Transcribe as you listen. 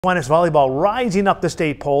Aquinas volleyball rising up the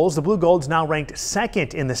state polls. The Blugolds now ranked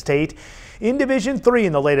second in the state in Division III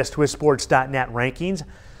in the latest TwistSports.net rankings.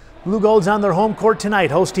 Blugolds on their home court tonight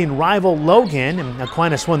hosting rival Logan, and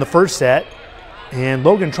Aquinas won the first set. And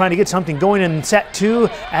Logan trying to get something going in set two.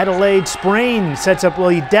 Adelaide Sprain sets up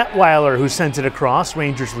Willie Detweiler, who sends it across.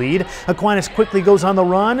 Rangers lead. Aquinas quickly goes on the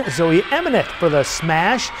run. Zoe Eminent for the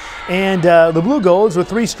smash. And the Blugolds with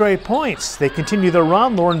 3 straight points. They continue their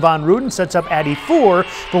run. Lauren Von Ruden sets up Addie 4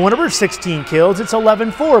 for one of her 16 kills. It's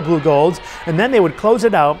 11-4 Blugolds. And then they would close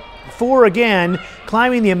it out. 4 again,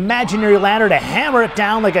 climbing the imaginary ladder to hammer it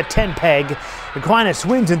down like a 10 peg. Aquinas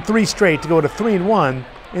wins in 3 straight to go to 3-1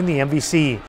 in the MVC.